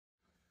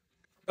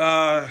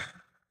Uh,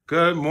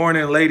 Good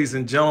morning, ladies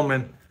and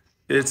gentlemen.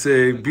 It's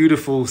a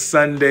beautiful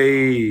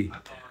Sunday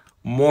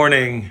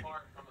morning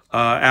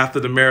after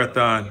the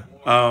marathon.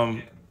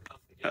 I'm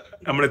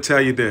going to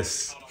tell you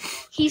this.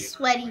 He's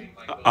sweaty.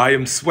 I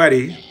am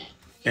sweaty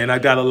and I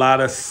got a lot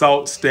of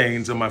salt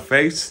stains on my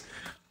face.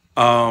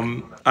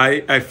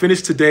 I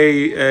finished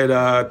today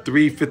at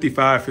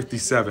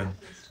 3:55:57.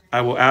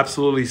 I will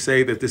absolutely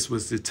say that this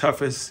was the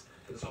toughest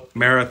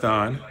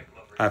marathon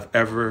I've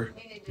ever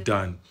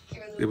done.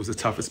 It was the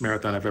toughest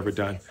marathon I've ever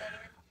done.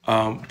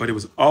 But it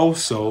was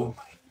also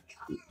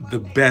the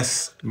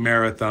best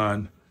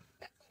marathon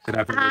that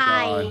I've ever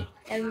I done.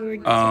 ever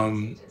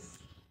did.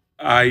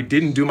 I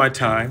didn't do my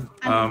time.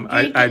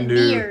 I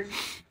knew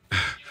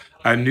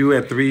I knew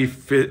at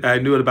I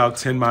knew at about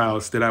 10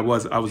 miles that I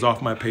was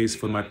off my pace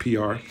for my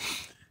PR,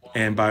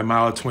 and by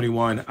mile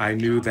 21, I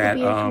knew that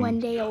Beard's 1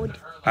 day old.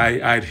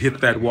 I'd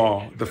hit that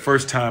wall. The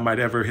first time I'd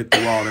ever hit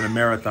the wall in a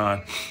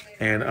marathon,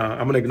 and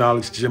I'm gonna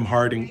acknowledge Jim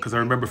Harding because I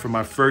remember from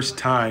my first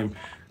time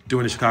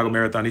doing the Chicago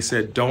Marathon, he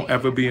said, "Don't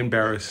ever be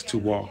embarrassed to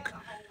walk."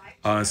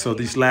 So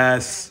these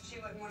last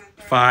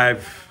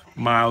 5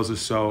 miles or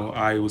so,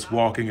 I was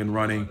walking and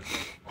running.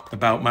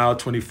 About mile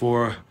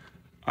 24,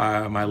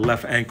 my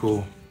left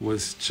ankle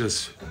was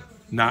just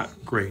not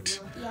great.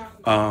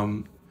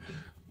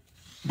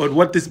 But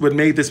what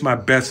made this my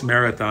best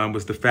marathon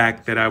was the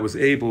fact that I was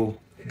the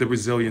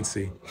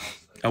resiliency.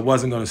 I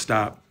wasn't going to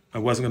stop. I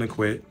wasn't going to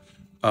quit.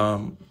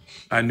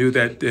 I knew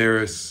that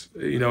there's,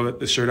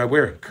 the shirt I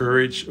wear,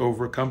 courage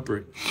over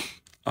comfort.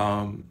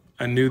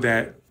 I knew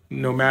that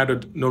no matter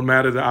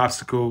the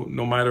obstacle,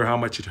 no matter how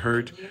much it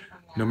hurt,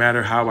 no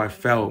matter how I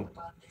felt,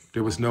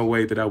 there was no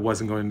way that I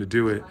wasn't going to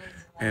do it.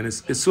 And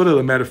it's sort of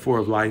a metaphor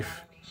of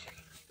life.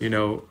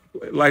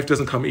 Life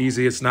doesn't come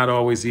easy. It's not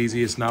always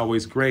easy. It's not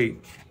always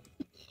great,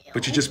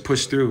 but you just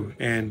push through.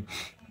 And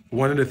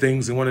one of the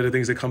things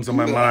that comes on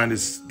my mind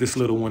is this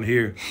little one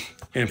here.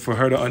 And for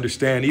her to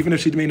understand, even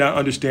if she may not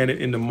understand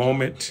it in the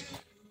moment,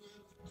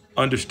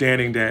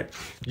 understanding that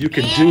you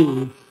can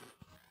do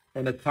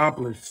and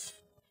accomplish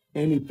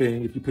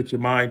anything if you put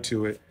your mind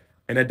to it.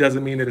 And that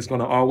doesn't mean that it's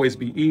going to always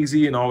be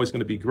easy and always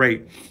going to be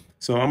great.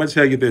 So I'm going to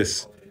tell you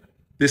this.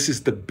 This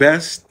is the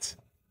best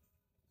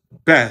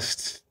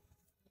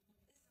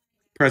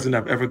present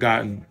I've ever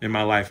gotten in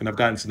my life. And I've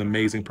gotten some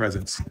amazing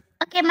presents.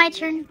 Okay, my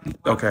turn.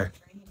 Okay.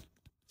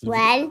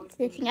 Well,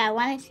 the thing I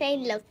want to say,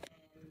 look.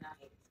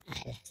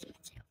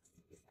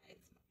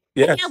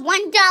 Yes. I got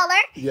 $1.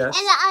 Yes.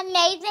 And the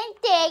amazing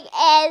thing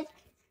is,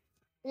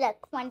 look,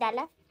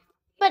 $1.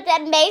 But the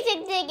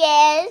amazing thing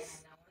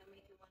is,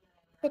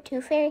 the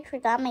tooth fairy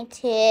forgot my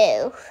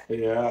tooth.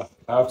 Yeah,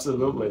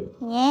 absolutely.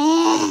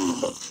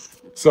 Yeah.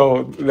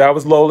 So that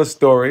was Lola's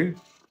story.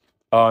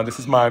 This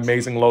is my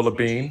amazing Lola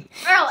Bean.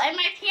 Oh, and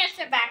my pants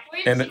are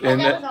backwards.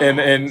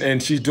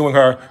 And she's doing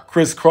her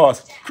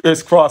crisscross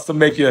to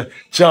make you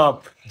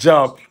jump.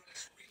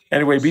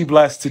 Anyway, be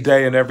blessed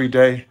today and every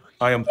day.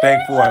 I am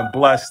thankful. I am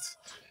blessed.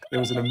 It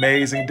was an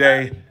amazing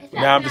day.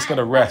 Now I'm just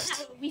gonna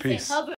rest. Peace.